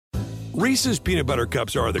Reese's peanut butter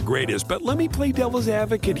cups are the greatest, but let me play devil's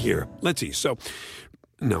advocate here. Let's see. So,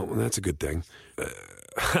 no, that's a good thing.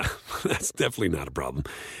 That's definitely not a problem.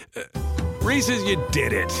 Reese's, you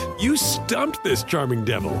did it. You stumped this charming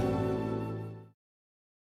devil.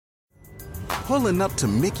 Pulling up to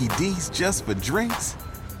Mickey D's just for drinks?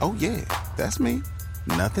 Oh yeah, that's me.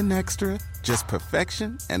 Nothing extra, just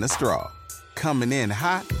perfection and a straw. Coming in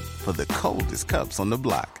hot for the coldest cups on the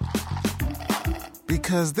block.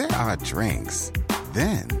 Because there are drinks.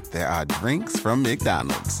 Then there are drinks from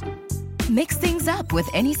McDonald's. Mix things up with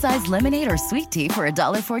any size lemonade or sweet tea for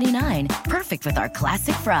 $1.49. Perfect with our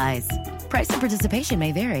classic fries. Price and participation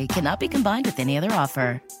may vary. Cannot be combined with any other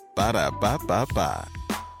offer. Ba-da-ba-ba-ba.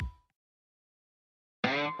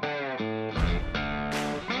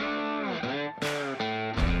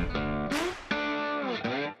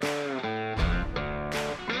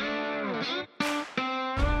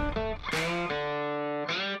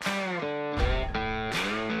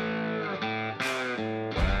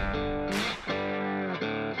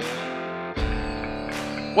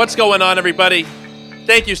 What's going on, everybody?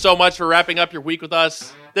 Thank you so much for wrapping up your week with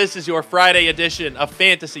us. This is your Friday edition of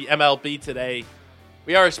Fantasy MLB Today.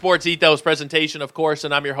 We are a Sports Ethos presentation, of course,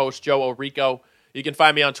 and I'm your host, Joe Orico. You can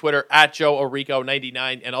find me on Twitter at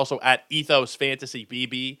JoeOrico99 and also at Ethos Fantasy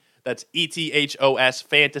BB. That's ETHOS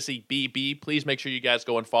Fantasy BB. Please make sure you guys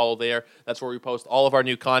go and follow there. That's where we post all of our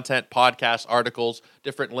new content, podcasts, articles,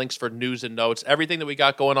 different links for news and notes. Everything that we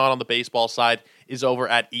got going on the baseball side is over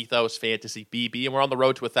at Ethos Fantasy BB, and we're on the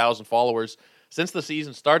road to 1,000 followers. Since the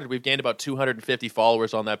season started, we've gained about 250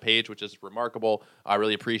 followers on that page, which is remarkable. I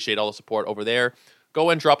really appreciate all the support over there.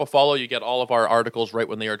 Go and drop a follow. You get all of our articles right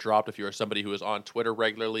when they are dropped. If you are somebody who is on Twitter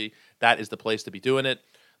regularly, that is the place to be doing it.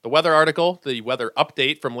 The weather article, the weather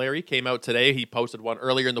update from Larry came out today. He posted one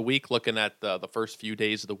earlier in the week looking at the first few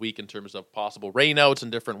days of the week in terms of possible rainouts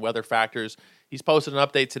and different weather factors. He's posted an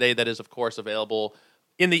update today that is, of course, available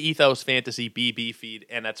in the Ethos Fantasy BB feed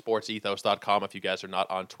and at sportsethos.com if you guys are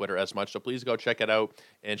not on Twitter as much. So please go check it out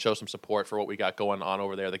and show some support for what we got going on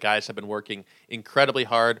over there. The guys have been working incredibly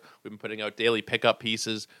hard. We've been putting out daily pickup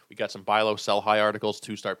pieces. We got some buy low, sell high articles,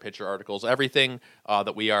 two-start pitcher articles. Everything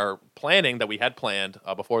that we are planning, that we had planned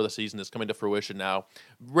before the season is coming to fruition now.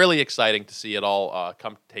 Really exciting to see it all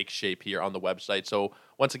come take shape here on the website. So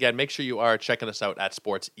once again, make sure you are checking us out at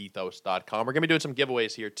sportsethos.com. We're going to be doing some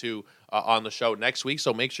giveaways here, too, on the show next week,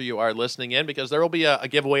 so make sure you are listening in because there will be a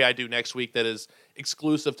giveaway I do next week that is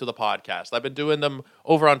exclusive to the podcast. I've been doing them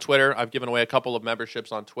over on Twitter. I've given away a couple of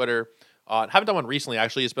memberships on Twitter. Haven't done one recently,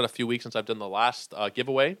 actually. It's been a few weeks since I've done the last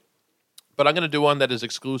giveaway, but I'm going to do one that is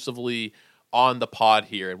exclusively on the pod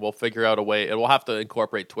here, and we'll figure out a way, and we'll have to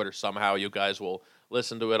incorporate Twitter somehow. You guys will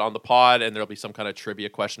listen to it on the pod, and there'll be some kind of trivia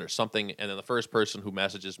question or something, and then the first person who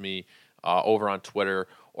messages me over on Twitter,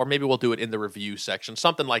 or maybe we'll do it in the review section,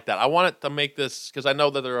 something like that. I want it to make this, because I know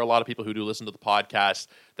that there are a lot of people who do listen to the podcast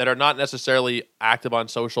that are not necessarily active on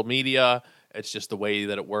social media. It's just the way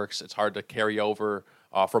that it works. It's hard to carry over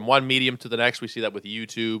from one medium to the next. We see that with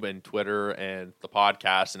YouTube and Twitter and the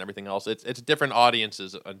podcast and everything else. It's different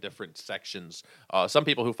audiences on different sections. Some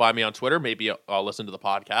people who find me on Twitter maybe listen to the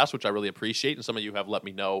podcast, which I really appreciate, and some of you have let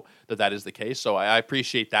me know that that is the case, so I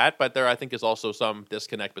appreciate that. But there, I think, is also some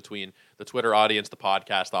disconnect between the Twitter audience, the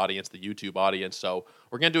podcast audience, the YouTube audience. So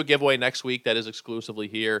we're going to do a giveaway next week that is exclusively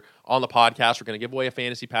here on the podcast. We're going to give away a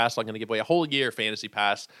fantasy pass. I'm going to give away a whole year fantasy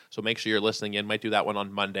pass, so make sure you're listening in. Might do that one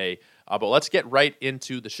on Monday. But let's get right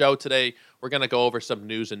into the show today. We're going to go over some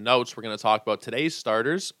news and notes. We're going to talk about today's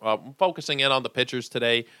starters, focusing in on the pitchers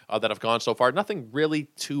today that have gone so far. Nothing really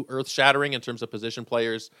too earth-shattering in terms of position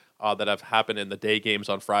players that have happened in the day games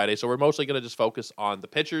on Friday. So we're mostly going to just focus on the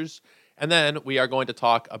pitchers. And then we are going to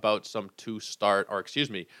talk about some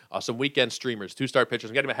some weekend streamers, two-start pitchers.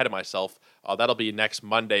 I'm getting ahead of myself. That'll be next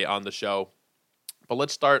Monday on the show. But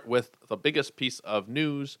let's start with the biggest piece of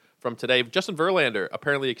news from today. Justin Verlander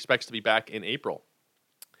apparently expects to be back in April.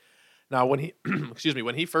 Now, when he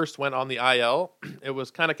when he first went on the IL, it was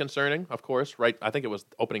kind of concerning, of course, right? I think it was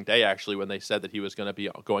opening day, actually, when they said that he was going to be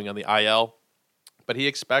going on the IL. But he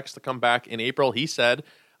expects to come back in April. He said,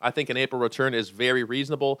 I think an April return is very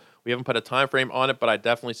reasonable. We haven't put a time frame on it, but I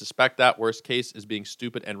definitely suspect that. Worst case is being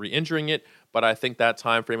stupid and re-injuring it. But I think that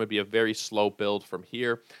time frame would be a very slow build from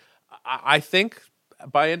here. I think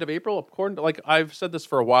by end of April, according to, like I've said this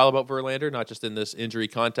for a while about Verlander, not just in this injury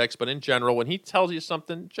context, but in general, when he tells you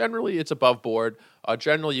something, generally it's above board.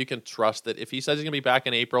 Generally, you can trust that if he says he's going to be back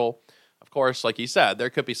in April, of course, like he said, there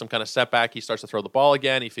could be some kind of setback. He starts to throw the ball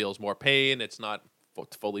again. He feels more pain. It's not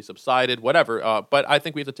fully subsided, whatever. But I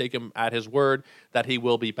think we have to take him at his word that he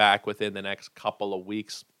will be back within the next couple of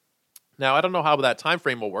weeks. Now, I don't know how that time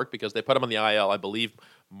frame will work because they put him on the IL, I believe,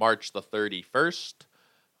 March 30th,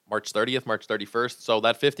 March 31st. So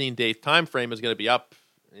that 15-day time frame is going to be up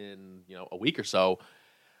in a week or so.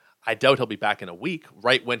 I doubt he'll be back in a week,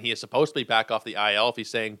 right when he is supposed to be back off the IL. If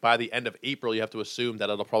he's saying by the end of April, you have to assume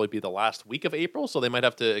that it'll probably be the last week of April, so they might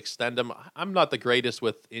have to extend him. I'm not the greatest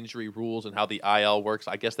with injury rules and how the IL works.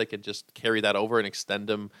 I guess they could just carry that over and extend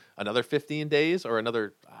him another 15 days or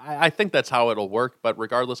another. I think that's how it'll work, but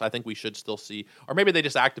regardless, I think we should still see, or maybe they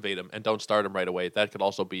just activate him and don't start him right away. That could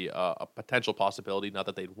also be a potential possibility, not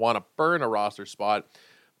that they'd want to burn a roster spot.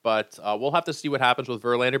 But we'll have to see what happens with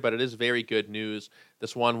Verlander, but it is very good news.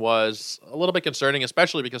 This one was a little bit concerning,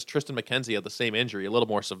 especially because Tristan McKenzie had the same injury a little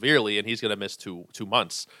more severely, and he's going to miss two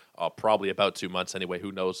months, probably about 2 months anyway.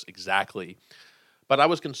 Who knows exactly? But I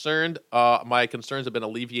was concerned. My concerns have been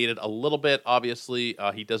alleviated a little bit. Obviously,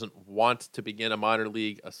 he doesn't want to begin a minor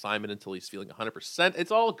league assignment until he's feeling 100%. It's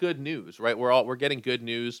all good news, right? We're getting good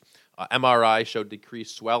news. MRI showed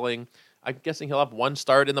decreased swelling. I'm guessing he'll have one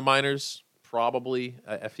start in the minors. Probably,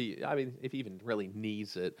 if he even really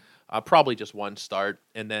needs it, probably just one start.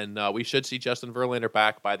 And then we should see Justin Verlander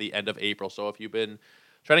back by the end of April. So if you've been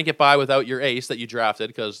trying to get by without your ace that you drafted,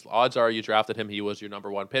 because odds are you drafted him, he was your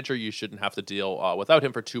number one pitcher, you shouldn't have to deal without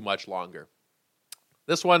him for too much longer.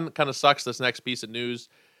 This one kind of sucks, this next piece of news.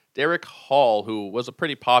 Derek Hall, who was a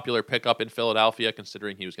pretty popular pickup in Philadelphia,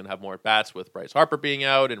 considering he was going to have more at-bats with Bryce Harper being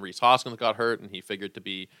out and Rhys Hoskins got hurt, and he figured to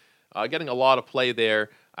be getting a lot of play there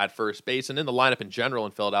at first base and in the lineup in general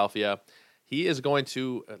in Philadelphia. He is going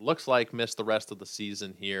to, it looks like, miss the rest of the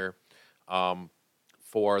season here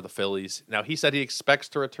for the Phillies. Now, he said he expects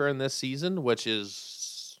to return this season, which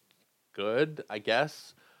is good, I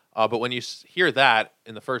guess. But when you hear that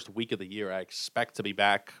in the first week of the year, I expect to be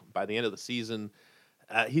back by the end of the season.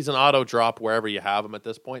 He's an auto drop wherever you have him at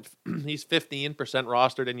this point. He's 15%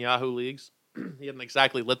 rostered in Yahoo leagues. He hadn't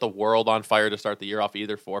exactly lit the world on fire to start the year off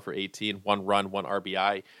either. 4 for 18, 1 run, 1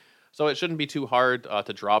 RBI. So it shouldn't be too hard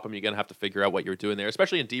to drop him. You're going to have to figure out what you're doing there,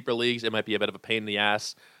 especially in deeper leagues. It might be a bit of a pain in the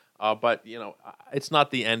ass, but it's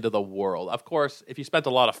not the end of the world. Of course, if you spent a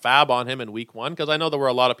lot of fab on him in week 1, because I know there were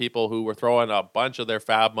a lot of people who were throwing a bunch of their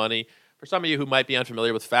fab money. For some of you who might be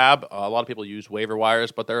unfamiliar with fab, a lot of people use waiver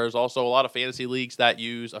wires, but there's also a lot of fantasy leagues that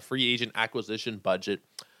use a free agent acquisition budget,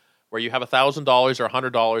 where you have $1,000 or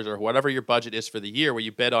 $100 or whatever your budget is for the year, where you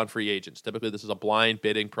bid on free agents. Typically, this is a blind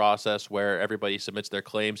bidding process where everybody submits their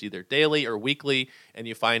claims either daily or weekly, and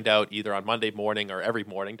you find out either on Monday morning or every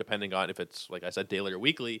morning, depending on if it's, like I said, daily or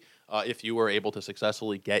weekly, if you were able to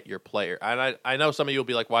successfully get your player. And I know some of you will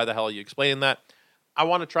be like, why the hell are you explaining that? I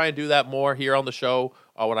want to try and do that more here on the show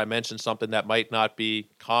when I mention something that might not be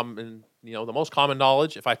common, the most common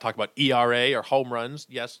knowledge. If I talk about ERA or home runs,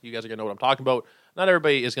 yes, you guys are going to know what I'm talking about. Not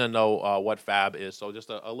everybody is going to know what fab is, so just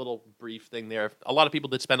a little brief thing there. A lot of people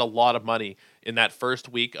did spend a lot of money in that first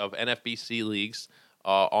week of NFBC leagues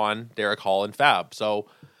on Derek Hall and fab, so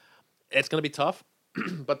it's going to be tough,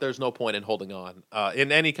 but there's no point in holding on.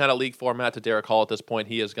 In any kind of league format to Derek Hall at this point,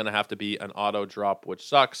 he is going to have to be an auto drop, which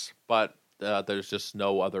sucks, but there's just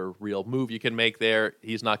no other real move you can make there.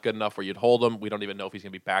 He's not good enough where you'd hold him. We don't even know if he's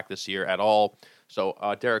going to be back this year at all. So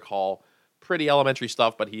Derek Hall, pretty elementary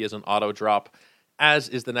stuff, but he is an auto drop, as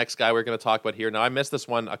is the next guy we're going to talk about here. Now, I missed this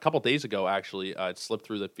one a couple days ago, actually. It slipped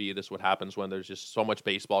through the feed. This is what happens when there's just so much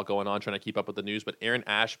baseball going on, trying to keep up with the news. But Aaron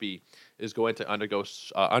Ashby is going to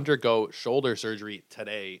undergo shoulder surgery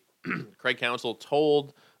today. Craig Counsell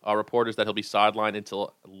told reporters that he'll be sidelined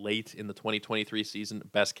until late in the 2023 season,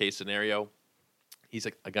 best case scenario. He's,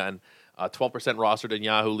 again, 12% rostered in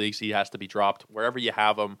Yahoo leagues. He has to be dropped wherever you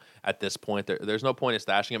have him at this point. There's no point in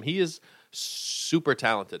stashing him. He is super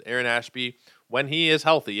talented. Aaron Ashby, when he is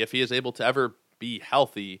healthy, if he is able to ever be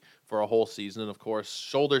healthy for a whole season, and of course,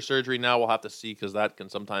 shoulder surgery now we'll have to see, because that can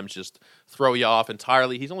sometimes just throw you off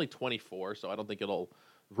entirely. He's only 24, so I don't think it'll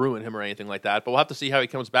ruin him or anything like that. But we'll have to see how he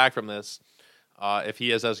comes back from this. If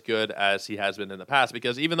he is as good as he has been in the past,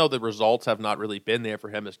 because even though the results have not really been there for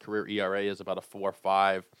him, his career ERA is about a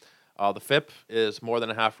 4.5. The FIP is more than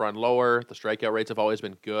a half run lower. The strikeout rates have always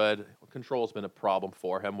been good. Control has been a problem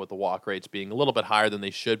for him, with the walk rates being a little bit higher than they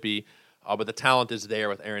should be. But the talent is there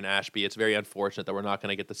with Aaron Ashby. It's very unfortunate that we're not going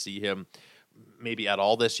to get to see him maybe at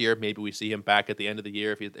all this year. Maybe we see him back at the end of the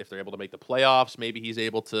year if they're able to make the playoffs. Maybe he's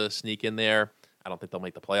able to sneak in there. I don't think they'll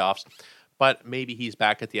make the playoffs, but maybe he's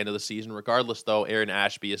back at the end of the season. Regardless, though, Aaron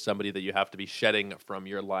Ashby is somebody that you have to be shedding from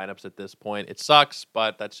your lineups at this point. It sucks,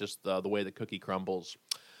 but that's just the way the cookie crumbles.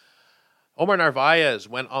 Omar Narvaez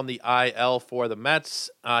went on the IL for the Mets.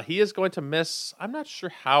 He is going to miss, I'm not sure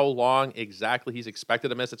how long exactly he's expected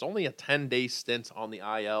to miss. It's only a 10-day stint on the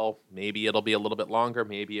IL. Maybe it'll be a little bit longer.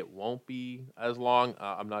 Maybe it won't be as long.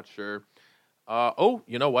 I'm not sure.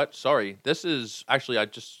 You know what? Sorry. This is actually, I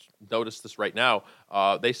just noticed this right now.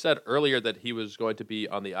 They said earlier that he was going to be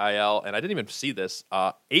on the IL, and I didn't even see this.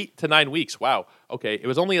 8 to 9 weeks. Wow. Okay. It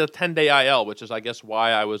was only a 10-day IL, which is, I guess, why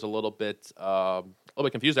I was a little bit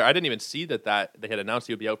confused there. I didn't even see that they had announced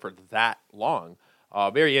he would be out for that long.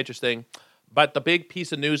 Very interesting. But the big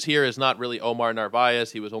piece of news here is not really Omar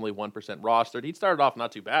Narvaez. He was only 1% rostered. He started off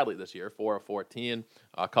not too badly this year, 4 of 14,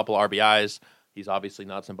 a couple RBIs. He's obviously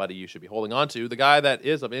not somebody you should be holding on to. The guy that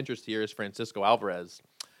is of interest here is Francisco Alvarez.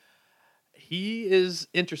 He is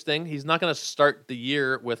interesting. He's not going to start the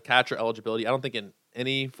year with catcher eligibility. I don't think in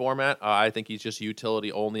any format. I think he's just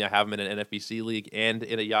utility only. I have him in an NFBC league and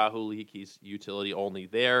in a Yahoo league. He's utility only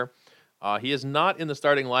there. He is not in the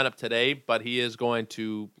starting lineup today, but he is going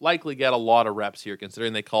to likely get a lot of reps here,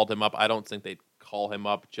 considering they called him up. I don't think they'd call him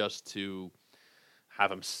up just to have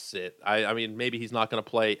him sit. I mean, maybe he's not going to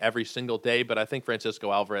play every single day, but I think Francisco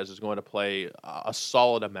Alvarez is going to play a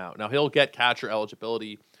solid amount. Now, he'll get catcher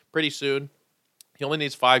eligibility pretty soon. He only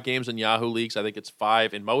needs 5 games in Yahoo leagues. I think it's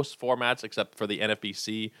 5 in most formats, except for the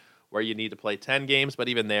NFBC, where you need to play 10 games. But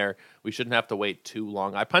even there, we shouldn't have to wait too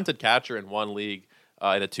long. I punted catcher in one league,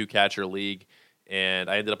 in a 2-catcher league, and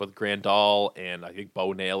I ended up with Grandal, and I think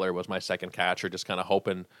Bo Naylor was my second catcher, just kind of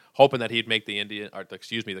hoping that he'd make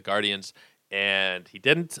the Guardians, and he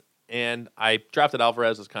didn't. And I drafted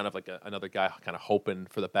Alvarez as kind of like another guy kind of hoping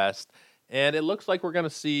for the best. And it looks like we're going to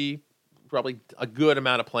see probably a good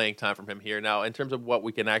amount of playing time from him here. Now, in terms of what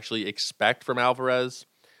we can actually expect from Alvarez,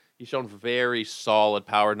 he's shown very solid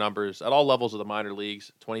power numbers at all levels of the minor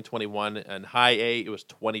leagues. 2021 and high A, it was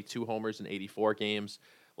 22 homers in 84 games.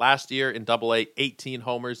 Last year in Double-A, 18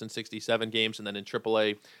 homers in 67 games, and then in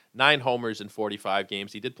Triple-A, 9 homers in 45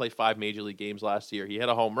 games. He did play 5 major league games last year. He hit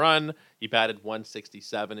a home run. He batted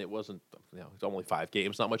 167. It wasn't, it's only 5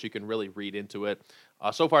 games. Not much you can really read into it.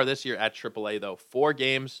 So far this year at Triple-A, though, 4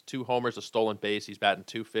 games, 2 homers, a stolen base. He's batting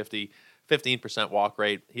 .250, 15% walk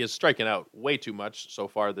rate. He is striking out way too much so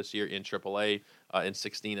far this year in Triple-A. In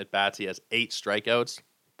 16 at bats, he has 8 strikeouts.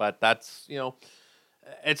 But that's,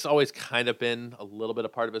 it's always kind of been a little bit a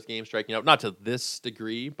part of his game, striking out. Not to this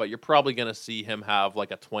degree, but you're probably going to see him have like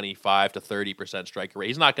a 25 to 30% strike rate.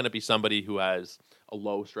 He's not going to be somebody who has a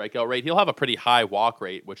low strikeout rate. He'll have a pretty high walk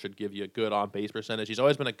rate, which should give you a good on-base percentage. He's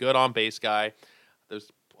always been a good on-base guy.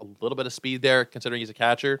 There's a little bit of speed there, considering he's a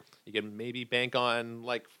catcher. You can maybe bank on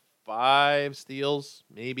like 5 steals,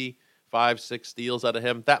 maybe 5-6 steals out of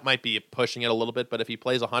him. That might be pushing it a little bit, but if he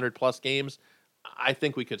plays 100-plus games, I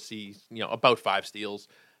think we could see, about 5 steals.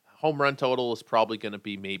 Home run total is probably going to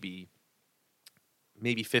be maybe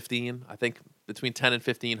 15. I think between 10 and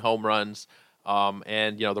 15 home runs.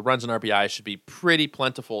 And the runs and RBI should be pretty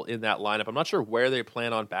plentiful in that lineup. I'm not sure where they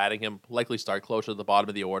plan on batting him. Likely start closer to the bottom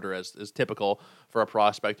of the order, as is typical for a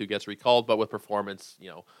prospect who gets recalled. But with performance,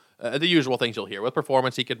 the usual things you'll hear. With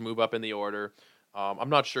performance, he could move up in the order. I'm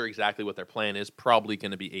not sure exactly what their plan is. Probably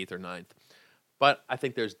going to be 8th or 9th. But I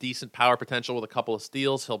think there's decent power potential with a couple of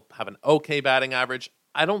steals. He'll have an okay batting average.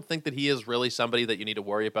 I don't think that he is really somebody that you need to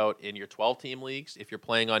worry about in your 12-team leagues. If you're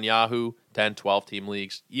playing on Yahoo, 10, 12-team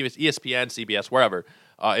leagues, ESPN, CBS, wherever,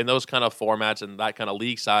 in those kind of formats and that kind of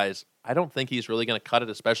league size, I don't think he's really going to cut it,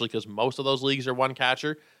 especially because most of those leagues are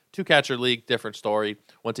 1-catcher. 2-catcher league, different story.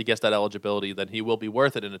 Once he gets that eligibility, then he will be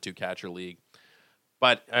worth it in a 2-catcher league.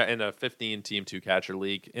 But in a 15-team 2-catcher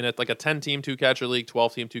league, in a 10-team 2-catcher league,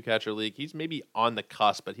 12-team 2-catcher league, he's maybe on the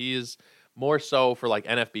cusp, but he is more so for like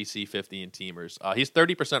NFBC 15-teamers. He's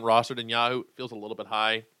 30% rostered in Yahoo. Feels a little bit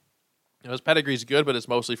high. His pedigree's good, but it's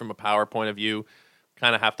mostly from a power point of view.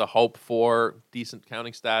 Kind of have to hope for decent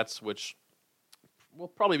counting stats, which will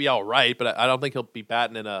probably be all right, but I don't think he'll be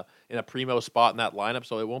batting in a primo spot in that lineup,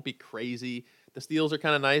 so it won't be crazy. The steals are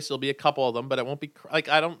kind of nice. There'll be a couple of them, but it won't be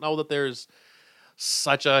I don't know that there's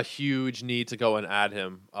such a huge need to go and add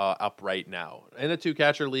him up right now. In a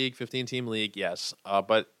 2-catcher league, 15-team league, yes.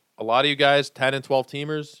 But a lot of you guys, 10 and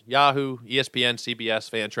 12-teamers, Yahoo, ESPN,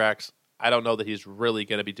 CBS, Fantrax, I don't know that he's really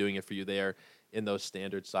going to be doing it for you there in those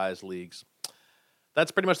standard-size leagues.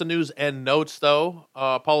 That's pretty much the news and notes, though.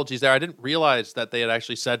 Apologies there. I didn't realize that they had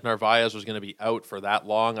actually said Narvaez was going to be out for that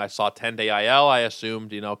long. I saw 10-day IL. I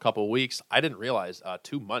assumed, a couple of weeks. I didn't realize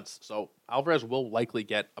 2 months. So Alvarez will likely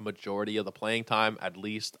get a majority of the playing time, at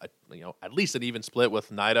least an even split with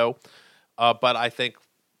Nido. But I think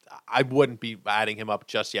I wouldn't be adding him up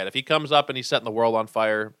just yet. If he comes up and he's setting the world on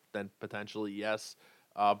fire, then potentially yes.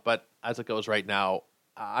 But as it goes right now,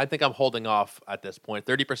 I think I'm holding off at this point.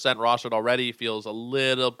 30% rostered already feels a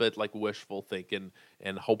little bit like wishful thinking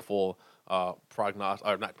and hopeful hopeful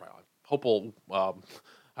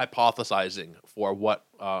hypothesizing for what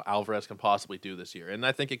Alvarez can possibly do this year. And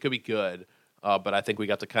I think it could be good, but I think we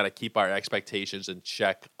got to kind of keep our expectations in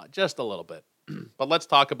check just a little bit. But let's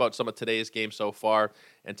talk about some of today's games so far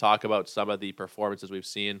and talk about some of the performances we've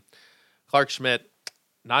seen. Clarke Schmidt,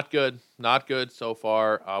 not good so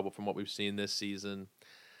far from what we've seen this season.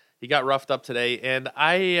 He got roughed up today, and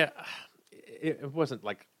it wasn't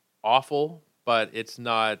like awful, but it's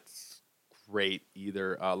not great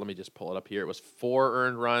either. Let me just pull it up here. It was 4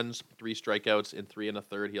 earned runs, 3 strikeouts in 3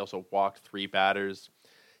 1/3. He also walked 3 batters.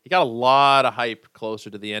 He got a lot of hype closer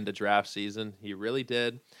to the end of draft season. He really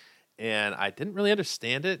did. And I didn't really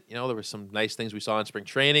understand it. There were some nice things we saw in spring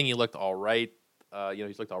training. He looked all right.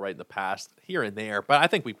 He's looked all right in the past here and there. But I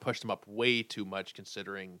think we pushed him up way too much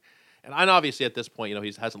considering. And obviously at this point,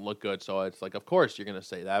 he hasn't looked good. So it's like, of course you're going to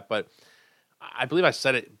say that. But I believe I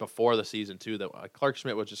said it before the season too, that Clarke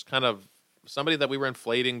Schmidt was just kind of somebody that we were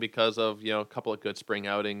inflating because of, a couple of good spring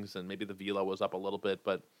outings. And maybe the velo was up a little bit.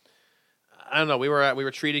 But I don't know. We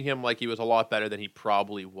were treating him like he was a lot better than he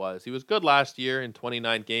probably was. He was good last year in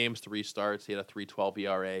 29 games, 3 starts. He had a 3.12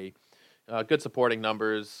 ERA, good supporting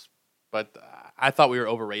numbers. But I thought we were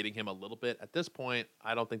overrating him a little bit. At this point,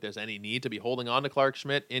 I don't think there's any need to be holding on to Clarke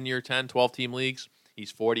Schmidt in your 10, 12-team leagues.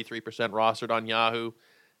 He's 43% rostered on Yahoo.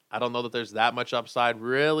 I don't know that there's that much upside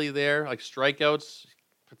really there. Like strikeouts,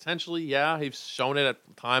 potentially, yeah. He's shown it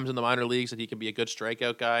at times in the minor leagues that he can be a good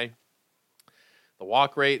strikeout guy. The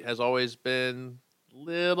walk rate has always been a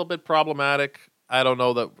little bit problematic. I don't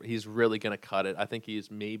know that he's really going to cut it. I think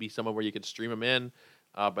he's maybe someone where you could stream him in,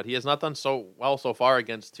 but he has not done so well so far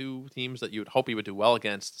against 2 teams that you would hope he would do well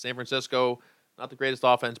against. San Francisco, not the greatest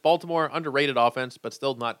offense. Baltimore, underrated offense, but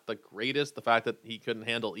still not the greatest. The fact that he couldn't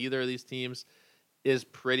handle either of these teams is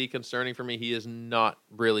pretty concerning for me. He is not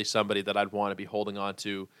really somebody that I'd want to be holding on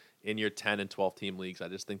to in your 10 and 12 team leagues. I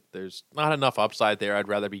just think there's not enough upside there. I'd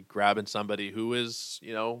rather be grabbing somebody who is,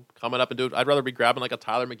 coming up and do it. I'd rather be grabbing like a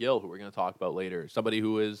Tyler McGill, who we're going to talk about later. Somebody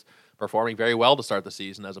who is performing very well to start the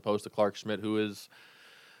season, as opposed to Clarke Schmidt, who is,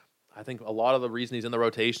 I think a lot of the reason he's in the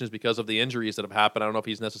rotation is because of the injuries that have happened. I don't know if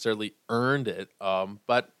he's necessarily earned it,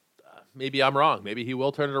 but maybe I'm wrong. Maybe he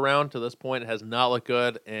will turn it around. To this point, it has not looked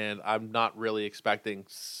good, and I'm not really expecting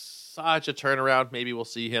such a turnaround. Maybe we'll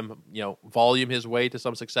see him, volume his way to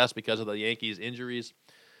some success because of the Yankees' injuries.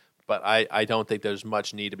 But I don't think there's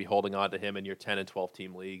much need to be holding on to him in your 10 and 12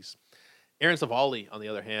 team leagues. Aaron Civale, on the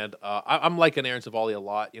other hand, I'm liking Aaron Civale a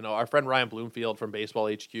lot. Our friend Ryan Bloomfield from Baseball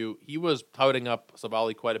HQ, he was touting up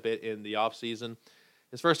Civale quite a bit in the offseason.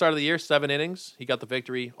 His first start of the year, 7 innings. He got the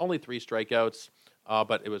victory, only 3 strikeouts,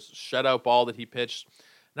 but it was shutout ball that he pitched.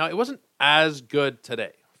 Now, it wasn't as good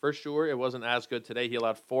today. For sure, it wasn't as good today. He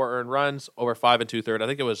allowed 4 earned runs over 5 2/3. I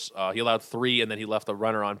think it was he allowed 3, and then he left a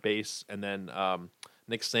runner on base, and then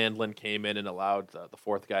Nick Sandlin came in and allowed the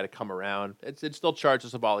 4th guy to come around. It still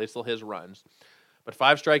charges Civale. It's still his runs. But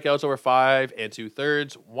 5 strikeouts over 5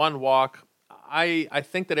 2/3, 1 walk. I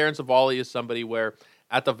think that Aaron Civale is somebody where,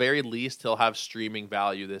 at the very least, he'll have streaming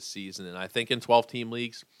value this season. And I think in 12-team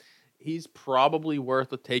leagues, he's probably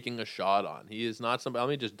worth taking a shot on. He is not somebody. Let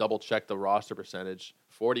me just double-check the roster percentage.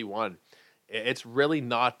 41. It's really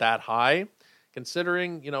not that high,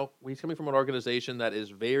 considering, he's coming from an organization that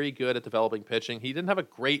is very good at developing pitching. He didn't have a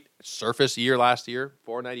great surface year last year,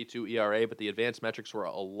 4.92 ERA, but the advanced metrics were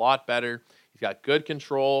a lot better. He's got good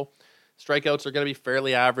control. Strikeouts are going to be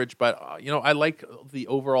fairly average, but, I like the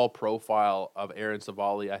overall profile of Aaron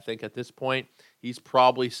Civale. I think at this point, he's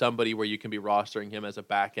probably somebody where you can be rostering him as a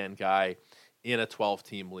back-end guy in a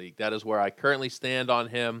 12-team league. That is where I currently stand on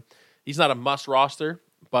him. He's not a must roster,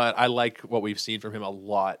 but I like what we've seen from him a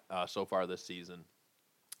lot so far this season.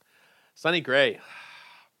 Sonny Gray,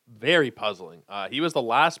 very puzzling. He was the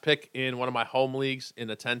last pick in one of my home leagues in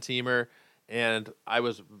a 10-teamer, and I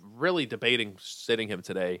was really debating sitting him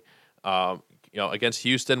today. Against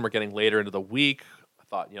Houston, we're getting later into the week. I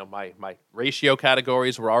thought, my ratio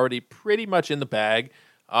categories were already pretty much in the bag,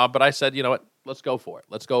 but I said, what, let's go for it.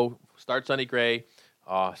 Let's go start Sonny Gray.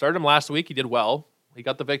 Started him last week. He did well. He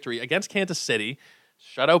got the victory against Kansas City,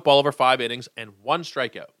 shutout ball over 5 innings, and 1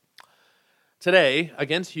 strikeout. Today,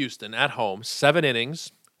 against Houston at home, 7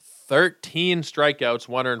 innings, 13 strikeouts,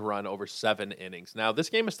 1 earned run over 7 innings. Now, this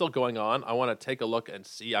game is still going on. I want to take a look and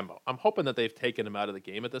see. I'm hoping that they've taken him out of the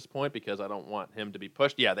game at this point because I don't want him to be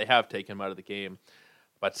pushed. Yeah, they have taken him out of the game.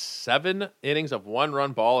 But 7 innings of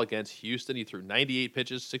 1-run ball against Houston. He threw 98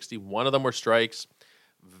 pitches, 61 of them were strikes.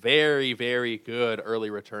 very, very good early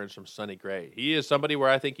returns from Sonny Gray. He is somebody where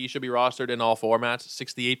I think he should be rostered in all formats,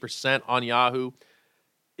 68% on Yahoo.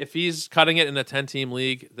 If he's cutting it in a 10-team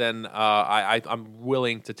league, then I'm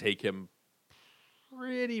willing to take him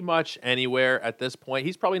pretty much anywhere at this point.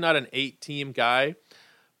 He's probably not an 8-team guy,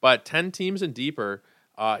 but 10 teams and deeper,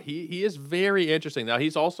 he is very interesting. Now,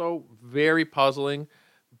 he's also very puzzling,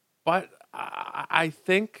 but I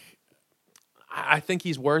think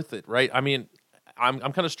he's worth it, right? I mean, I'm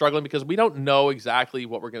kind of struggling because we don't know exactly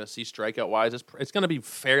what we're going to see strikeout-wise. It's going to be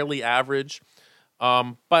fairly average.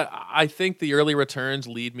 But I think the early returns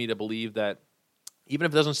lead me to believe that even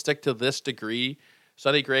if it doesn't stick to this degree,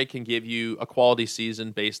 Sonny Gray can give you a quality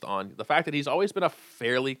season based on the fact that he's always been a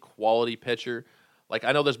fairly quality pitcher. Like,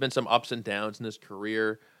 I know there's been some ups and downs in his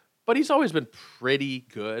career, but he's always been pretty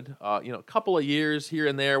good. A couple of years here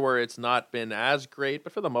and there where it's not been as great,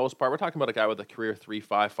 but for the most part, we're talking about a guy with a career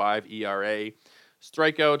 3.55 ERA.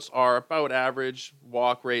 Strikeouts are about average,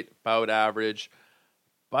 walk rate about average,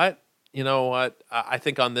 but you know what? I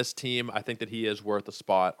think on this team, I think that he is worth a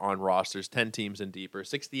spot on rosters, 10 teams and deeper.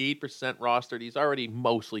 68% rostered. He's already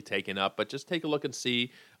mostly taken up, but just take a look and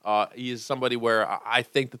see. He is somebody where I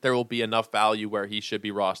think that there will be enough value where he should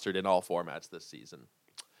be rostered in all formats this season.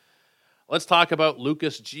 Let's talk about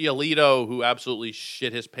Lucas Giolito, who absolutely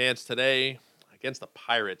shit his pants today against the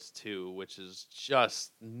Pirates, too, which is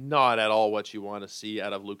just not at all what you want to see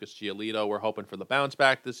out of Lucas Giolito. We're hoping for the bounce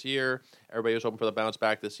back this year. Everybody was hoping for the bounce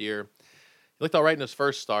back this year. He looked all right in his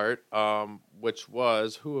first start, which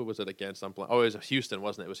was, who was it against? It was Houston,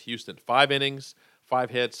 wasn't it? It was Houston. 5 innings, 5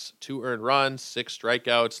 hits, 2 earned runs, 6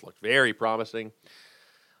 strikeouts. Looked very promising.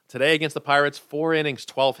 Today against the Pirates, 4 innings,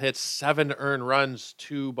 12 hits, 7 earned runs,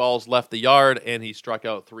 2 balls left the yard, and he struck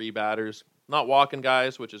out 3 batters. Not walking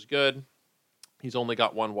guys, which is good. He's only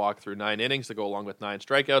got 1 walk through 9 innings to go along with 9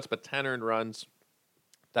 strikeouts, but 10 earned runs.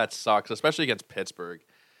 That sucks, especially against Pittsburgh.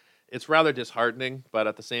 It's rather disheartening, but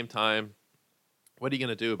at the same time, what are you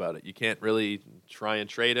going to do about it? You can't really try and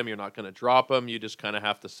trade him. You're not going to drop him. You just kind of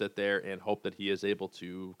have to sit there and hope that he is able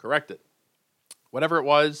to correct it. Whatever it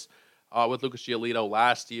was with Lucas Giolito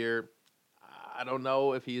last year, I don't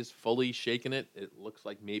know if he's fully shaken it. It looks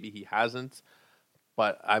like maybe he hasn't.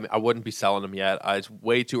 But I wouldn't be selling him yet. It's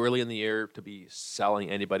way too early in the year to be selling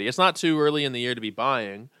anybody. It's not too early in the year to be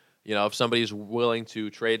buying. If somebody's willing to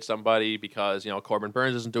trade somebody because, Corbin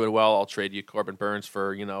Burns isn't doing well, I'll trade you Corbin Burns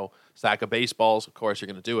for, sack of baseballs. Of course, you're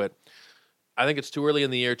going to do it. I think it's too early in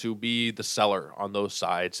the year to be the seller on those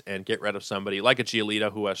sides and get rid of somebody like a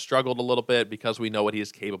Giolito who has struggled a little bit because we know what he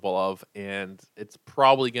is capable of, and it's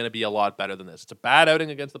probably going to be a lot better than this. It's a bad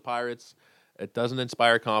outing against the Pirates. It doesn't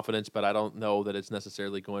inspire confidence, but I don't know that it's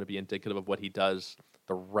necessarily going to be indicative of what he does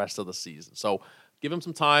the rest of the season. So give him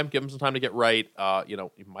some time. Give him some time to get right.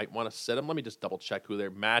 You might want to sit him. Let me just double check who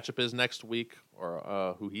their matchup is next week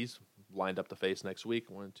or who he's lined up to face next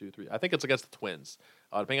week. 1, 2, 3. I think it's against the Twins.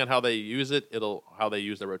 Depending on how they use it, how they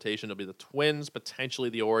use their rotation. It'll be the Twins, potentially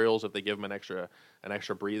the Orioles if they give them an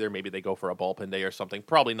extra breather. Maybe they go for a bullpen day or something.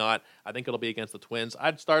 Probably not. I think it'll be against the Twins.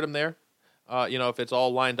 I'd start him there. If it's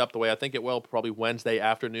all lined up the way I think it will, probably Wednesday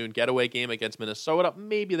afternoon getaway game against Minnesota.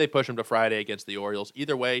 Maybe they push him to Friday against the Orioles.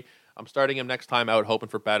 Either way, I'm starting him next time out, hoping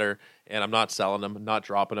for better, and I'm not selling him, not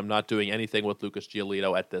dropping him, not doing anything with Lucas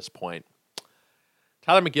Giolito at this point.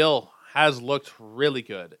 Tyler McGill has looked really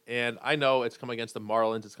good, and I know it's come against the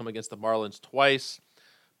Marlins. It's come against the Marlins twice,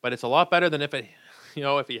 but it's a lot better than if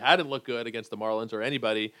he hadn't looked good against the Marlins or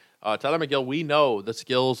anybody. Tyler McGill, we know the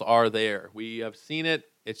skills are there. We have seen it.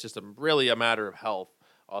 It's just really a matter of health.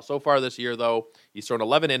 So far this year, though, he's thrown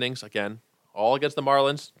 11 innings, again, all against the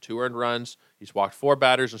Marlins, 2 earned runs. He's walked 4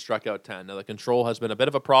 batters and struck out 10. Now, the control has been a bit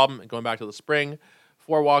of a problem going back to the spring.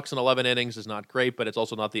 4 walks in 11 innings is not great, but it's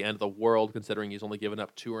also not the end of the world considering he's only given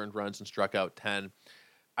up 2 earned runs and struck out 10.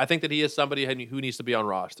 I think that he is somebody who needs to be on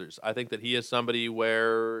rosters. I think that he is somebody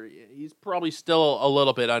where he's probably still a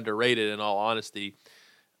little bit underrated, in all honesty.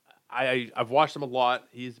 I've watched him a lot.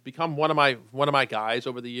 He's become one of my guys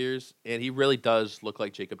over the years, and he really does look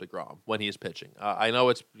like Jacob deGrom when he is pitching. I know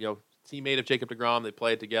it's teammate of Jacob deGrom. They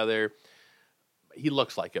played together. He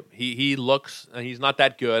looks like him. He looks, and he's not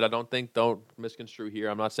that good. Don't misconstrue here.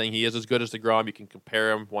 I'm not saying he is as good as deGrom. You can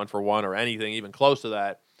compare him 1 for 1 or anything even close to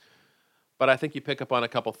that. But I think you pick up on a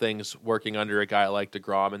couple things working under a guy like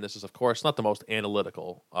deGrom, and this is, of course, not the most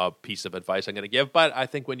analytical piece of advice I'm going to give, but I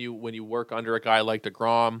think when you work under a guy like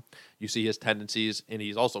deGrom, you see his tendencies, and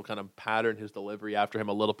he's also kind of patterned his delivery after him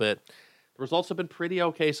a little bit. The results have been pretty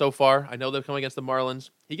okay so far. I know they've come against the Marlins.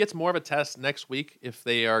 He gets more of a test next week if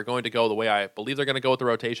they are going to go the way I believe they're going to go with the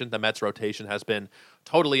rotation. The Mets rotation has been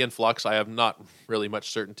totally in flux. I have not really much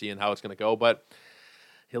certainty in how it's going to go, but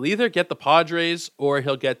He'll either get the Padres or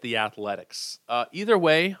he'll get the Athletics. Either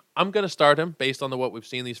way, I'm going to start him based on what we've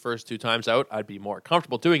seen these first 2 times out. I'd be more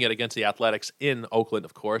comfortable doing it against the Athletics in Oakland,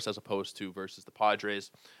 of course, as opposed to versus the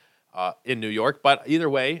Padres in New York. But either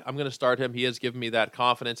way, I'm going to start him. He has given me that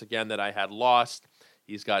confidence, again, that I had lost.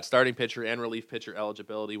 He's got starting pitcher and relief pitcher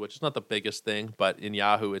eligibility, which is not the biggest thing, but in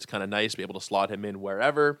Yahoo, it's kind of nice to be able to slot him in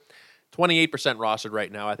wherever. 28% rostered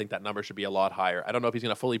right now. I think that number should be a lot higher. I don't know if he's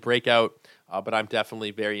going to fully break out, but I'm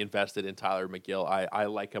definitely very invested in Tyler McGill. I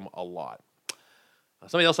like him a lot.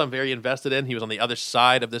 Somebody else I'm very invested in, he was on the other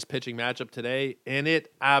side of this pitching matchup today, and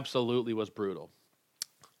it absolutely was brutal.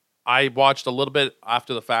 I watched a little bit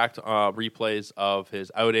after the fact replays of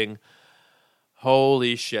his outing.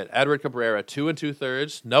 Holy shit. Edward Cabrera, 2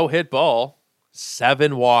 2/3, no hit ball.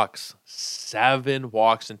 7 walks. 7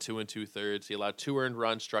 walks in 2 2/3. He allowed 2 earned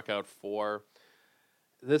runs, struck out 4.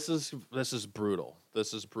 This is brutal.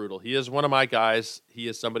 This is brutal. He is one of my guys. He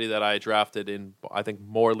is somebody that I drafted in, I think,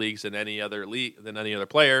 more leagues than any other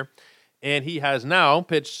player. And he has now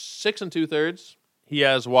pitched 6 2/3. He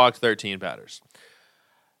has walked 13 batters.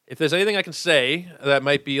 If there's anything I can say that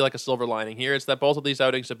might be like a silver lining here, it's that both of these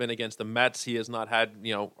outings have been against the Mets. He has not had,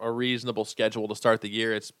 a reasonable schedule to start the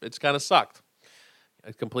year. It's kind of sucked.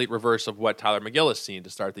 A complete reverse of what Tyler McGill has seen to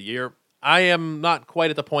start the year. I am not quite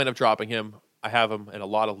at the point of dropping him. I have him in a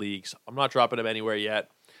lot of leagues. I'm not dropping him anywhere yet.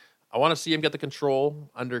 I want to see him get the control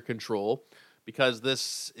under control because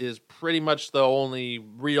this is pretty much the only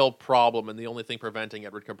real problem and the only thing preventing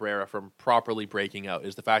Edward Cabrera from properly breaking out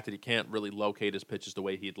is the fact that he can't really locate his pitches the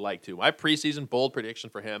way he'd like to. My preseason bold prediction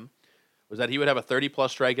for him was that he would have a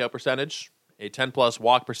 30-plus strikeout percentage, a 10-plus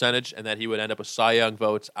walk percentage, and that he would end up with Cy Young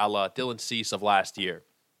votes a la Dylan Cease of last year.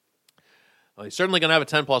 Well, he's certainly going to have a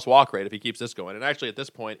 10-plus walk rate if he keeps this going. And actually, at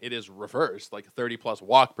this point, it is reversed, like a 30-plus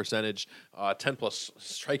walk percentage, 10-plus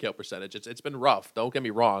strikeout percentage. It's been rough, don't get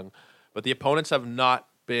me wrong, but the opponents have not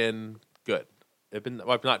been good. They've been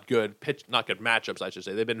not good matchups, I should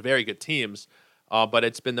say. They've been very good teams, but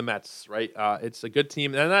it's been the Mets, right? It's a good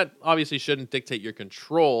team, and that obviously shouldn't dictate your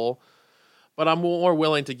control, but I'm more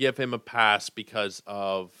willing to give him a pass because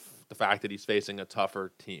of the fact that he's facing a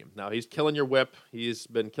tougher team. Now, he's killing your whip. He's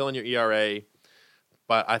been killing your ERA,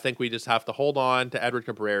 but I think we just have to hold on to Edward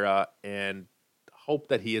Cabrera and hope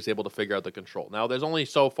that he is able to figure out the control. Now, there's only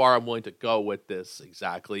so far I'm willing to go with this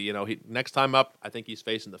exactly. Next time up, I think he's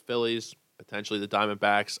facing the Phillies, potentially the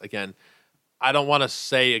Diamondbacks. Again, I don't want to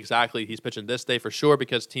say exactly he's pitching this day for sure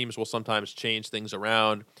because teams will sometimes change things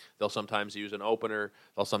around. They'll sometimes use an opener.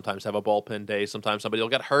 They'll sometimes have a bullpen day. Sometimes somebody will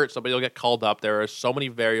get hurt. Somebody will get called up. There are so many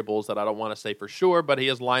variables that I don't want to say for sure, but he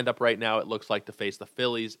is lined up right now, it looks like, to face the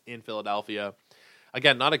Phillies in Philadelphia.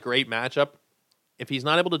 Again, not a great matchup. If he's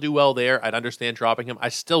not able to do well there, I'd understand dropping him. I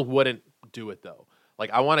still wouldn't do it, though.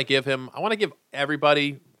 I want to give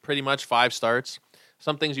everybody pretty much 5 starts.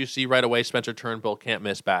 Some things you see right away, Spencer Turnbull can't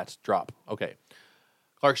miss bats, drop. Okay.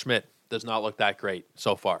 Clarke Schmidt does not look that great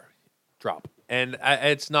so far, drop. And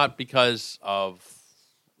it's not because of,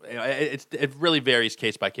 it really varies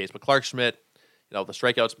case by case. But Clarke Schmidt, the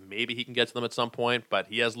strikeouts, maybe he can get to them at some point, but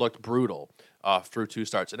he has looked brutal through 2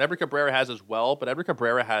 starts. And Edward Cabrera has as well, but Edward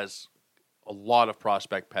Cabrera has a lot of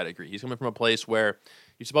prospect pedigree. He's coming from a place where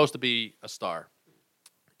he's supposed to be a star.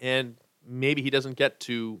 And maybe he doesn't get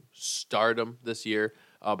to stardom this year,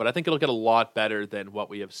 but I think it'll get a lot better than what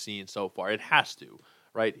we have seen so far. It has to,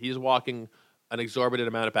 right? He's walking an exorbitant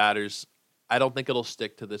amount of batters. I don't think it'll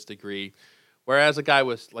stick to this degree. Whereas a guy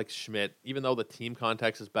with like Schmidt, even though the team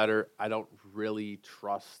context is better, I don't really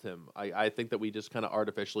trust him. I think that we just kind of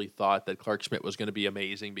artificially thought that Clarke Schmidt was going to be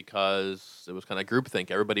amazing because it was kind of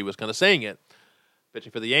groupthink. Everybody was kind of saying it.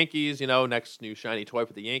 Pitching for the Yankees, next new shiny toy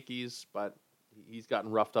for the Yankees, but he's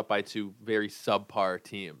gotten roughed up by 2 very subpar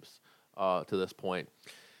teams to this point.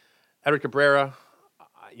 Edward Cabrera,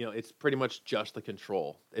 it's pretty much just the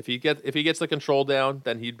control. If he gets the control down,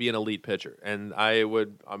 then he'd be an elite pitcher. And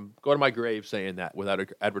I'm going to my grave saying that without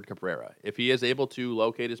Edward Cabrera. If he is able to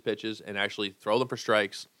locate his pitches and actually throw them for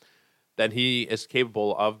strikes, then he is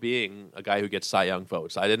capable of being a guy who gets Cy Young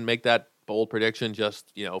votes. I didn't make that bold prediction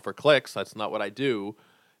just, for clicks. That's not what I do.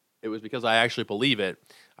 It was because I actually believe it.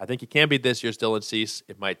 I think he can be this year's Dylan Cease.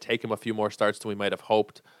 It might take him a few more starts than we might have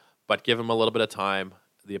hoped, but give him a little bit of time.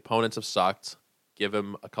 The opponents have sucked. Give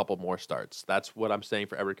him a couple more starts. That's what I'm saying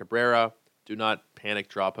for Edward Cabrera. Do not panic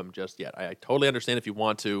drop him just yet. I totally understand if you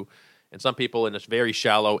want to. And some people in this very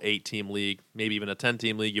shallow 8-team league, maybe even a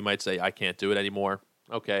 10-team league, you might say, I can't do it anymore.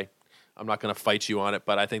 Okay, I'm not going to fight you on it,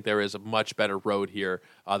 but I think there is a much better road here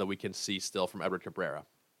that we can see still from Edward Cabrera.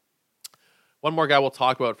 One more guy we'll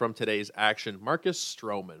talk about from today's action, Marcus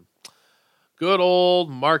Stroman. Good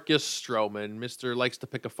old Marcus Stroman. Mr. likes to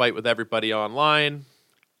pick a fight with everybody online.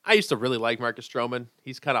 I used to really like Marcus Stroman.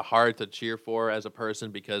 He's kind of hard to cheer for as a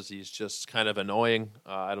person because he's just kind of annoying.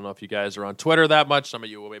 I don't know if you guys are on Twitter that much. Some of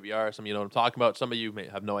you maybe are. Some of you know what I'm talking about. Some of you may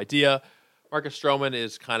have no idea. Marcus Stroman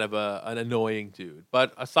is kind of an annoying dude.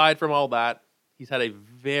 But aside from all that, he's had a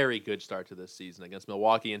very good start to this season against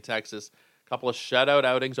Milwaukee and Texas. A couple of shutout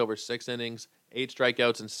outings over 6 innings, 8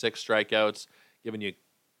 strikeouts and 6 strikeouts, giving you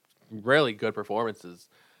really good performances.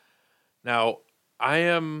 Now,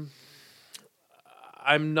 I'm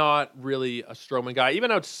not really a Stroman guy, even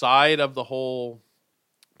outside of the whole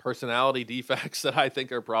personality defects that I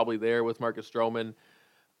think are probably there with Marcus Stroman.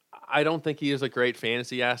 I don't think he is a great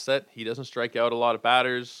fantasy asset. He doesn't strike out a lot of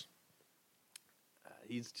batters.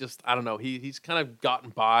 He's just, I don't know, he's kind of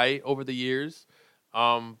gotten by over the years,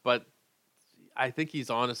 but I think he's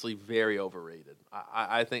honestly very overrated.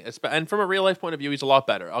 I think, and from a real-life point of view, he's a lot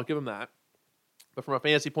better. I'll give him that. But from a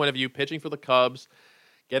fantasy point of view, pitching for the Cubs,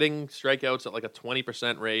 getting strikeouts at like a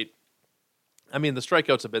 20% rate. I mean, the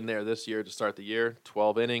strikeouts have been there this year to start the year.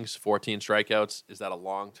 12 innings, 14 strikeouts. Is that a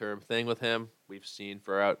long-term thing with him? We've seen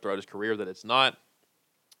throughout his career that it's not.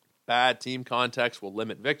 Bad team context will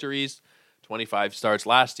limit victories. 25 starts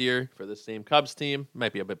last year for this same Cubs team.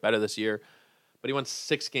 Might be a bit better this year. But he won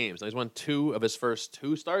 6 games. Now, he's won 2 of his first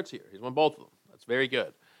 2 starts here. He's won both of them. That's very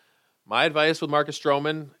good. My advice with Marcus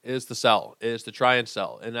Stroman is to try and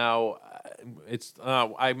sell. And now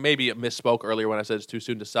I maybe misspoke earlier when I said it's too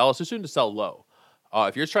soon to sell. It's too soon to sell low.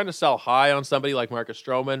 If you're trying to sell high on somebody like Marcus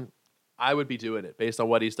Stroman, I would be doing it based on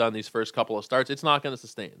what he's done these first couple of starts. It's not going to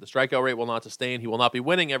sustain. The strikeout rate will not sustain. He will not be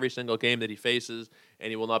winning every single game that he faces, and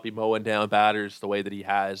he will not be mowing down batters the way that he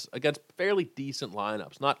has against fairly decent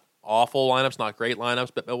lineups. Not awful lineups, not great lineups,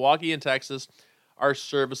 but Milwaukee and Texas are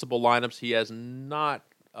serviceable lineups. He's not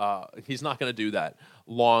going to do that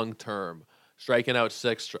long term. Striking out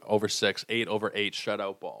 6 over 6, 8 over 8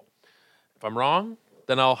 shutout ball. If I'm wrong,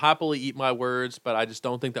 then I'll happily eat my words, but I just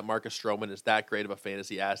don't think that Marcus Stroman is that great of a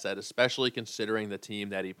fantasy asset, especially considering the team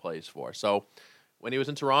that he plays for. So when he was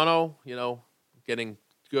in Toronto, getting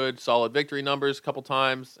good, solid victory numbers a couple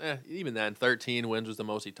times, even then, 13 wins was the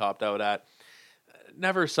most he topped out at.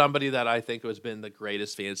 Never somebody that I think has been the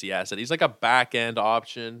greatest fantasy asset. He's like a back-end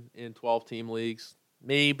option in 12-team leagues,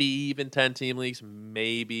 maybe even 10-team leagues,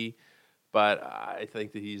 maybe. But I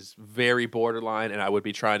think that he's very borderline, and I would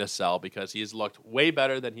be trying to sell because he has looked way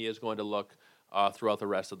better than he is going to look throughout the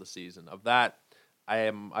rest of the season. Of that, I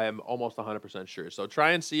am almost 100% sure. So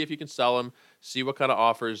try and see if you can sell him, see what kind of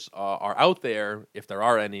offers are out there, if there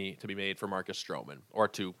are any, to be made for Marcus Stroman, or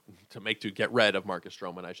to get rid of Marcus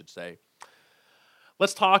Stroman, I should say.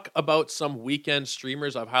 Let's talk about some weekend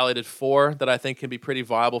streamers. I've highlighted 4 that I think can be pretty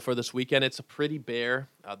viable for this weekend. It's a pretty bare.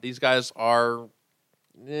 These guys are,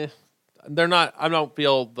 they're not, I don't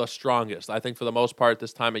feel the strongest. I think for the most part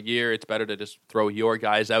this time of year, it's better to just throw your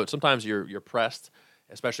guys out. Sometimes you're pressed,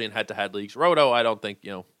 especially in head-to-head leagues. Roto, I don't think,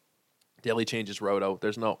 daily changes Roto.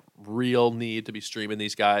 There's no real need to be streaming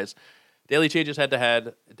these guys. Daily changes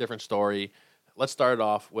head-to-head, a different story. Let's start it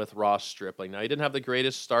off with Ross Stripling. Now, he didn't have the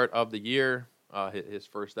greatest start of the year. His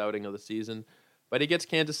first outing of the season, but he gets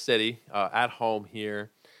Kansas City at home here.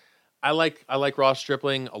 I like Ross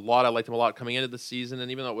Stripling a lot. I liked him a lot coming into the season, and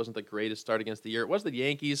even though it wasn't the greatest start against the year, it was the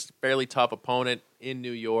Yankees, fairly tough opponent in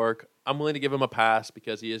New York. I'm willing to give him a pass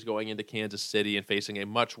because he is going into Kansas City and facing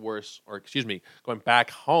going back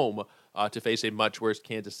home to face a much worse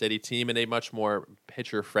Kansas City team in a much more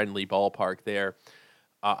pitcher-friendly ballpark there.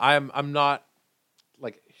 I'm not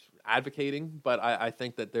advocating, but I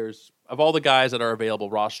think that of all the guys that are available,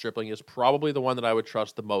 Ross Stripling is probably the one that I would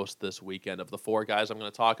trust the most this weekend. Of the 4 guys I'm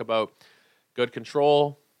going to talk about, good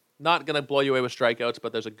control, not going to blow you away with strikeouts,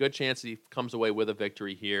 but there's a good chance that he comes away with a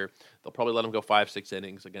victory here. They'll probably let him go 5-6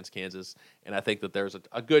 innings against Kansas, and I think that there's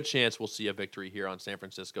a good chance we'll see a victory here on San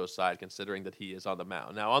Francisco's side, considering that he is on the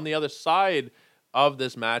mound. Now, on the other side of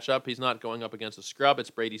this matchup, he's not going up against a scrub.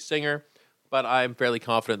 It's Brady Singer. But I'm fairly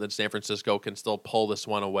confident that San Francisco can still pull this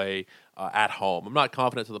one away at home. I'm not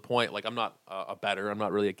confident to the point, I'm not a bettor. I'm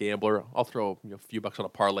not really a gambler. I'll throw a few bucks on a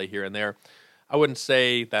parlay here and there. I wouldn't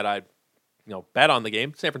say that I'd bet on the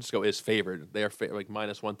game. San Francisco is favored. They are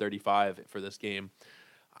minus 135 for this game.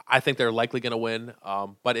 I think they're likely going to win,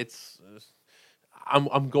 but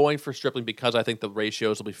I'm going for Stripling because I think the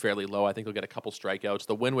ratios will be fairly low. I think they'll get a couple strikeouts.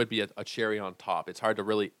 The win would be a cherry on top. It's hard to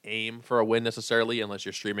really aim for a win necessarily unless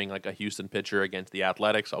you're streaming like a Houston pitcher against the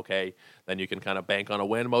Athletics. Okay, then you can kind of bank on a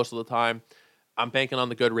win most of the time. I'm banking on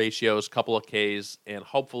the good ratios, couple of Ks, and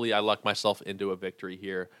hopefully I luck myself into a victory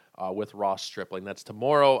here with Ross Stripling. That's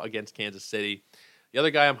tomorrow against Kansas City. The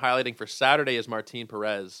other guy I'm highlighting for Saturday is Martin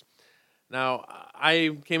Perez. Now,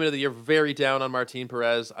 I came into the year very down on Martin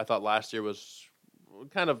Perez. I thought last year was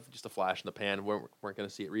kind of just a flash in the pan. We weren't going to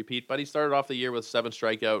see it repeat, but he started off the year with 7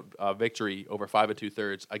 strikeout victory over 5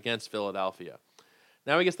 2/3 against Philadelphia.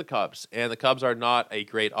 Now he gets the Cubs, and the Cubs are not a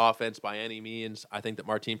great offense by any means. I think that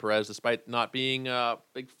Martin Perez, despite not being a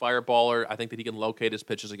big fireballer, I think that he can locate his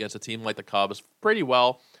pitches against a team like the Cubs pretty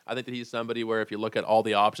well. I think that he's somebody where if you look at all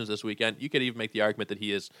the options this weekend, you could even make the argument that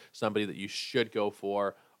he is somebody that you should go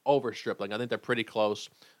for over Stripling. I think they're pretty close.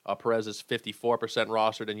 Perez is 54%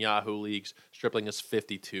 rostered in Yahoo leagues. Stripling is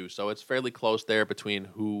 52%. So it's fairly close there between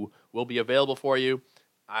who will be available for you.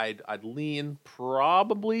 I'd lean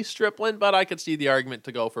probably Stripling, but I could see the argument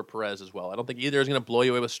to go for Perez as well. I don't think either is going to blow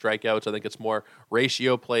you away with strikeouts. I think it's more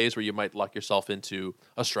ratio plays where you might luck yourself into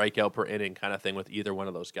a strikeout per inning kind of thing with either one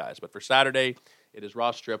of those guys. But for Saturday, it is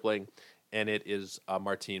Ross Stripling, and it is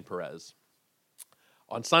Martin Perez.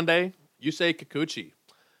 On Sunday, Yusei Kikuchi.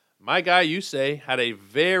 My guy Yusei had a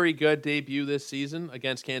very good debut this season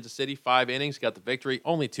against Kansas City. 5 innings, got the victory,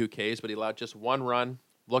 only 2 Ks, but he allowed just 1 run.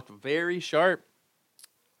 Looked very sharp.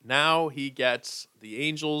 Now he gets the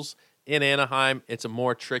Angels in Anaheim. It's a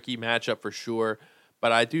more tricky matchup for sure,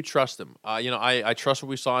 but I do trust him. I trust what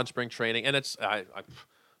we saw in spring training, and I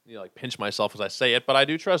pinch myself as I say it, but I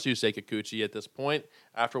do trust Yusei Kikuchi at this point.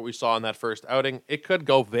 After what we saw in that first outing, it could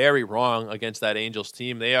go very wrong against that Angels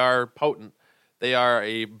team. They are potent. They are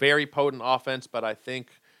a very potent offense, but I think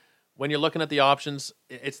when you're looking at the options,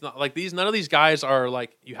 it's not like none of these guys are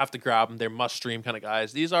like you have to grab them. They're must-stream kind of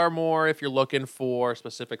guys. These are more if you're looking for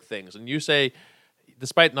specific things. And Yusei,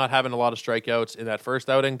 despite not having a lot of strikeouts in that first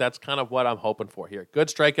outing, that's kind of what I'm hoping for here. Good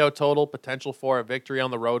strikeout total, potential for a victory on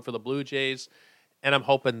the road for the Blue Jays, and I'm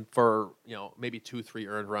hoping for maybe 2-3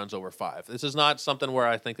 earned runs over 5. This is not something where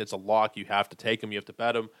I think it's a lock. You have to take him. You have to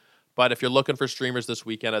bet him. But if you're looking for streamers this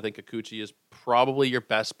weekend, I think Kikuchi is probably your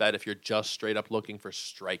best bet if you're just straight up looking for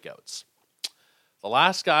strikeouts. The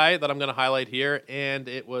last guy that I'm going to highlight here, and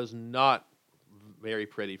it was not very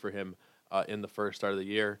pretty for him in the first start of the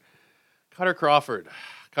year, Kutter Crawford.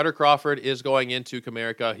 Kutter Crawford is going into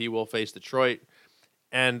Comerica. He will face Detroit.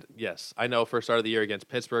 And yes, I know first start of the year against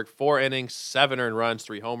Pittsburgh, 4 innings, 7 earned runs,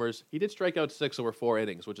 3 homers. He did strike out 6 over 4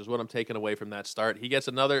 innings, which is what I'm taking away from that start. He gets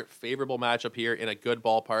another favorable matchup here in a good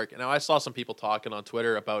ballpark. And now I saw some people talking on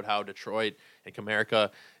Twitter about how Detroit and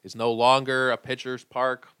Comerica is no longer a pitcher's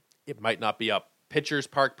park. It might not be a pitcher's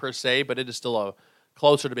park per se, but it is still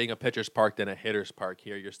closer to being a pitcher's park than a hitter's park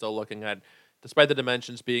here. You're still looking at, despite the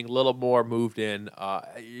dimensions being a little more moved in,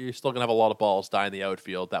 you're still going to have a lot of balls die in the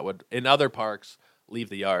outfield that would, in other parks, leave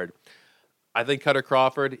the yard. I think Kutter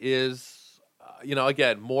Crawford is,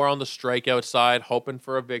 again, more on the strikeout side, hoping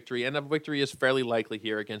for a victory, and a victory is fairly likely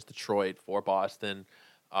here against Detroit for Boston.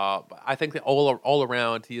 I think that all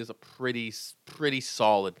around, he is a pretty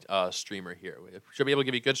solid streamer here. Should be able to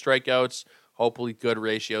give you good strikeouts, hopefully good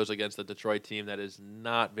ratios against the Detroit team that is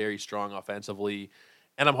not very strong offensively.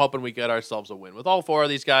 And I'm hoping we get ourselves a win. With all 4 of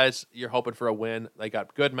these guys, you're hoping for a win. They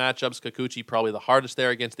got good matchups. Kikuchi probably the hardest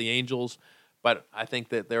there against the Angels. But I think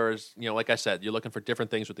that there is, like I said, you're looking for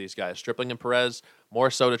different things with these guys. Stripling and Perez,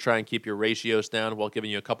 more so to try and keep your ratios down while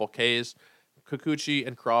giving you a couple Ks. Kikuchi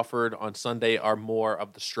and Crawford on Sunday are more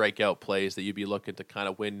of the strikeout plays that you'd be looking to kind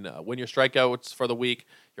of win your strikeouts for the week.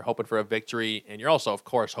 You're hoping for a victory, and you're also, of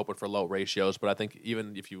course, hoping for low ratios. But I think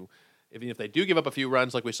even if they do give up a few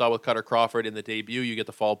runs like we saw with Kutter Crawford in the debut, you get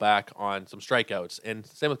to fall back on some strikeouts. And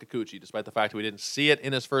same with Kikuchi, despite the fact that we didn't see it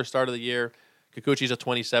in his first start of the year. Kikuchi's a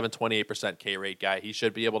 28% K rate guy. He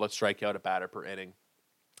should be able to strike out a batter per inning.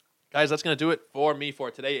 Guys, that's going to do it for me for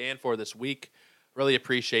today and for this week. Really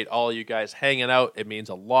appreciate all of you guys hanging out. It means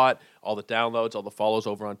a lot. All the downloads, all the follows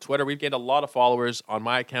over on Twitter. We've gained a lot of followers on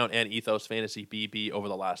my account and Ethos Fantasy BB over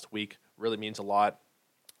the last week. Really means a lot.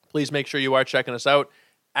 Please make sure you are checking us out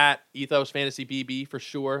at Ethos Fantasy BB for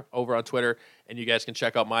sure over on Twitter. And you guys can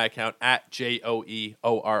check out my account at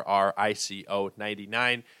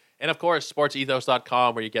JOEORRICO99. And, of course,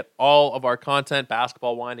 sportsethos.com, where you get all of our content,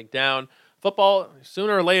 basketball winding down. Football,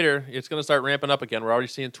 sooner or later, it's going to start ramping up again. We're already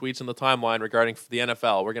seeing tweets in the timeline regarding the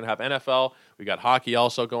NFL. We're going to have NFL. We got hockey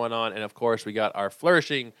also going on. And, of course, we got our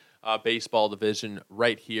flourishing baseball division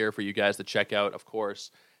right here for you guys to check out, of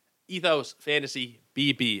course. Ethos Fantasy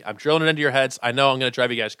BB. I'm drilling it into your heads. I know I'm going to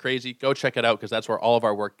drive you guys crazy. Go check it out because that's where all of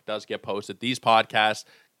our work does get posted. These podcasts,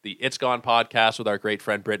 the It's Gone podcast with our great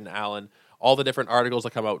friend Britton Allen, all the different articles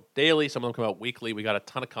that come out daily. Some of them come out weekly. We got a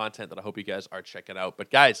ton of content that I hope you guys are checking out. But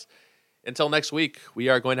guys, until next week, we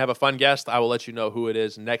are going to have a fun guest. I will let you know who it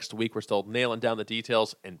is next week. We're still nailing down the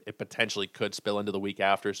details, and it potentially could spill into the week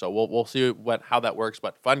after. So we'll see how that works.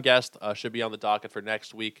 But fun guest should be on the docket for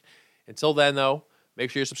next week. Until then, though, make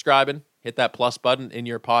sure you're subscribing. hit that plus button in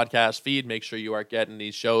your podcast feed. Make sure you are getting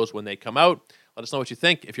these shows when they come out. Let us know what you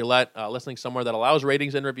think. If you're listening somewhere that allows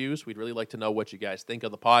ratings and reviews, we'd really like to know what you guys think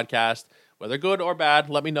of the podcast, whether good or bad.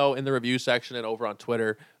 Let me know in the review section and over on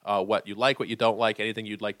Twitter what you like, what you don't like, anything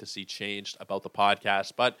you'd like to see changed about the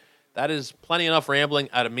podcast. But that is plenty enough rambling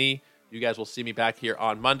out of me. You guys will see me back here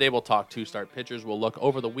on Monday. We'll talk two-start pitchers. We'll look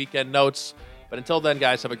over the weekend notes. But until then,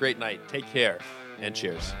 guys, have a great night. Take care, and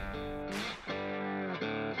cheers.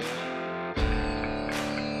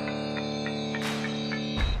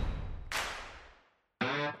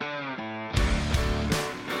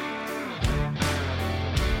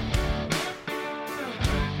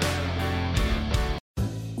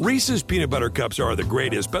 Reese's Peanut Butter Cups are the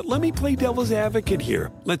greatest, but let me play devil's advocate here.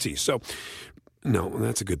 Let's see. So, no,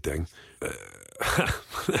 that's a good thing.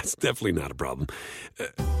 That's definitely not a problem.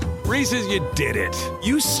 Reese's, you did it.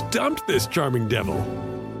 You stumped this charming devil.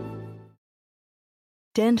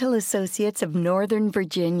 Dental Associates of Northern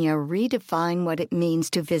Virginia redefine what it means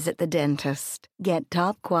to visit the dentist. Get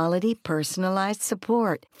top-quality, personalized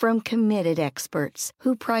support from committed experts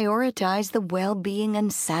who prioritize the well-being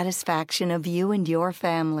and satisfaction of you and your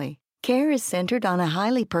family. Care is centered on a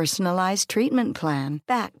highly personalized treatment plan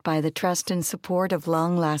backed by the trust and support of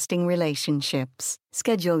long-lasting relationships.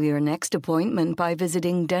 Schedule your next appointment by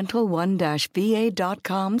visiting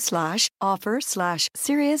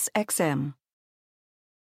dental1-va.com/offer/SiriusXM.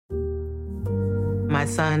 My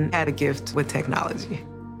son had a gift with technology.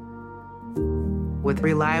 With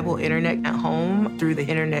reliable internet at home through the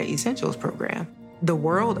Internet Essentials program, the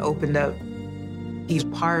world opened up. He's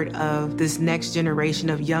part of this next generation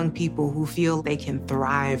of young people who feel they can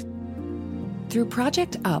thrive. Through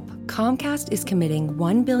Project UP, Comcast is committing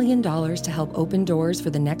 $1 billion to help open doors for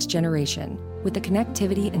the next generation with the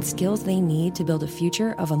connectivity and skills they need to build a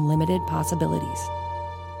future of unlimited possibilities.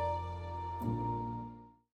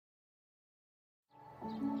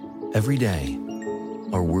 Every day,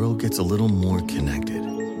 our world gets a little more connected,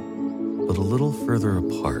 but a little further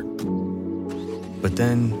apart. But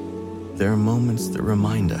then, there are moments that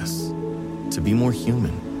remind us to be more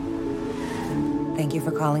human. Thank you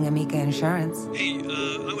for calling Amica Insurance. Hey,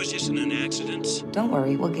 I was just in an accident. Don't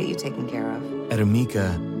worry, we'll get you taken care of. At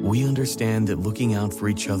Amica, we understand that looking out for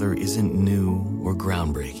each other isn't new or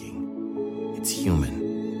groundbreaking. It's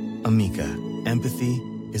human. Amica, empathy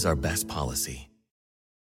is our best policy.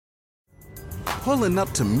 Pulling up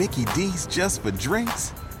to Mickey D's just for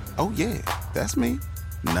drinks? Oh yeah, that's me.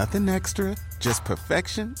 Nothing extra, just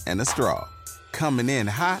perfection and a straw. Coming in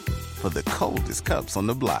hot for the coldest cups on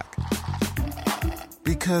the block.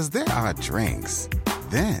 Because there are drinks.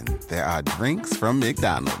 Then there are drinks from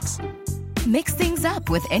McDonald's. Mix things up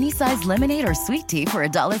with any size lemonade or sweet tea for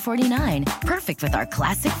 $1.49. Perfect with our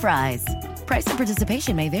classic fries. Price and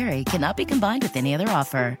participation may vary. Cannot be combined with any other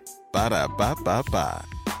offer. Ba-da-ba-ba-ba.